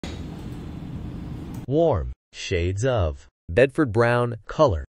warm shades of Bedford Brown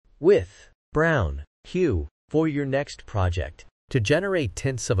color with brown hue for your next project. To generate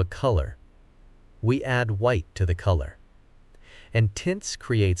tints of a color, we add white to the color, and tints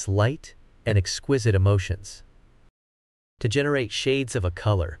creates light and exquisite emotions. To generate shades of a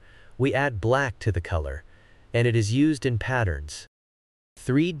color, we add black to the color, and it is used in patterns.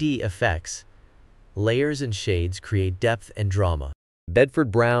 3D effects, layers and shades create depth and drama.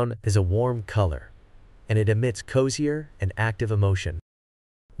 Bedford Brown is a warm color, and it emits cozier and active emotion.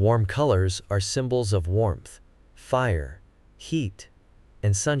 Warm colors are symbols of warmth, fire, heat,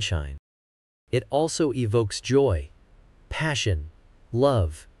 and sunshine. It also evokes joy, passion,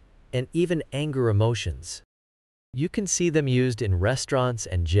 love, and even anger emotions. You can see them used in restaurants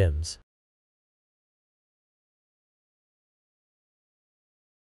and gyms.